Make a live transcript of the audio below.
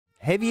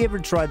Have you ever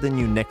tried the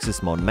new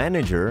Nexus mod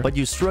manager, but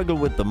you struggle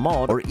with the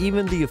mod or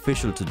even the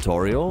official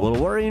tutorial? Well,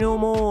 worry no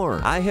more.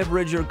 I have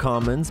read your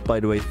comments, by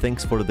the way,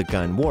 thanks for the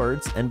kind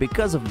words, and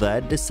because of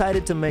that,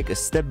 decided to make a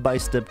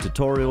step-by-step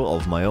tutorial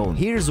of my own.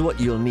 Here's what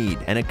you'll need: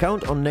 an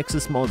account on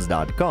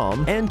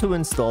nexusmods.com and to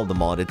install the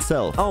mod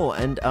itself. Oh,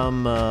 and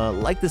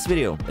like this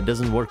video, it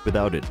doesn't work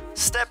without it.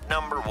 Step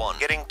number 1,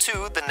 getting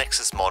to the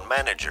Nexus mod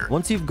manager.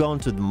 Once you've gone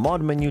to the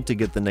mod menu to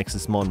get the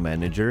Nexus mod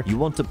manager, you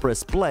want to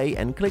press play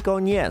and click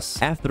on yes.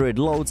 After it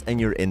loads and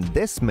you're in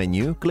this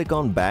menu, click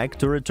on back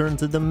to return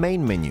to the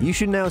main menu. You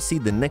should now see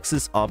the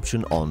Nexus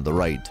option on the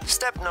right.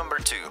 Step number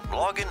 2,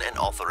 login and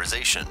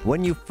authorization.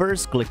 When you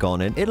first click on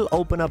it, it'll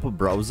open up a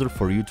browser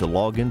for you to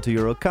log into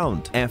your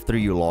account. After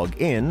you log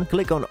in,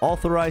 click on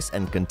authorize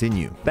and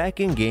continue.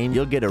 Back in game,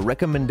 you'll get a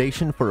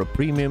recommendation for a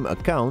premium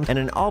account and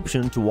an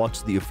option to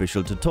watch the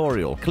official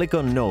tutorial. Click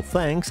on no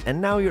thanks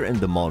and now you're in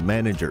the mod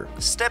manager.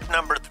 Step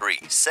number 3,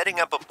 setting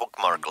up a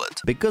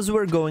bookmarklet. Because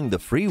we're going the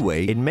free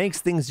way, it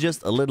makes things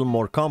just a little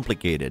more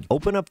complicated.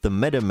 Open up the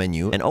meta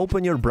menu and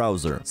open your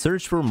browser.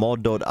 Search for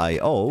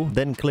mod.io,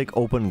 then click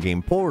open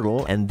game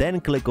portal and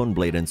then click on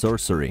Blade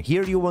Sorcery.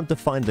 Here you want to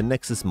find the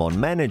Nexus mod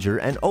manager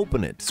and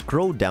open it.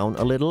 Scroll down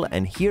a little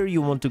and here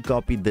you want to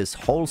copy this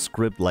whole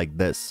script like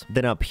this.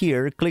 Then up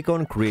here, click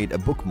on create a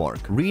bookmark.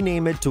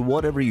 Rename it to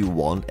whatever you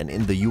want and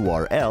in the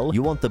URL,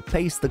 you want to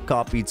paste the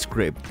copied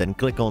script, then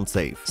click on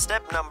save.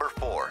 Step number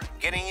 4,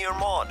 getting your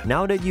mod.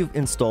 Now that you've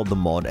installed the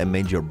mod and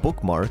made your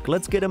bookmark,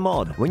 let's get a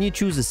mod. When you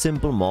choose a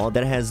simple mod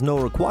that has no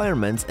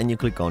requirements and you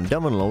click on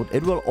download,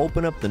 it will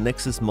open up the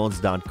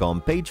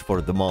nexusmods.com page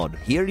for the mod.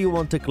 Here you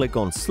want to click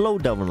on slow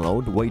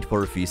download, wait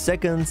for a few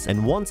seconds,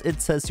 and once it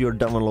says your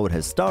download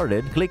has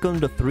started, click on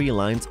the 3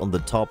 lines on the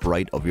top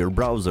right of your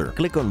browser.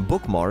 Click on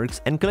bookmarks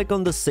and click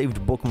on the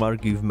saved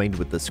bookmark you've made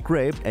with the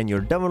script and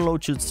your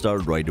download should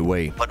start right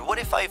away. But what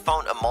if I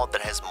found a mod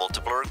that has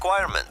multiple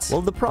requirements?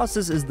 Well, the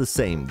process is the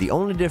same. The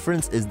only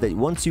difference is that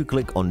once you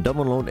click on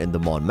download in the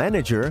mod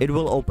manager, it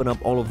will open up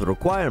all of the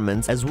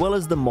requirements as well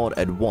as the mod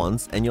at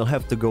once, and you'll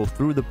have to go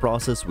through the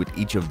process with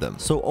each of them.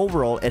 So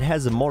overall, it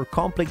has a more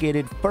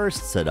complicated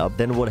first setup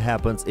than what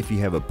happens if you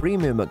have a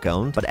premium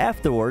account, but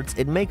afterwards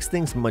it makes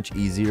things much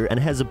easier and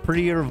has a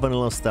prettier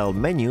vanilla style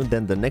menu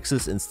than the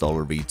Nexus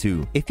Installer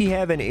V2. If you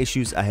have any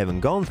issues I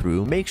haven't gone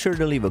through, make sure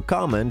to leave a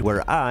comment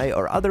where I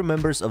or other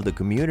members of the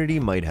community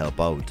might help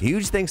out.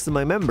 Huge thanks to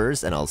my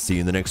members, and I'll see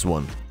you in the next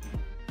one.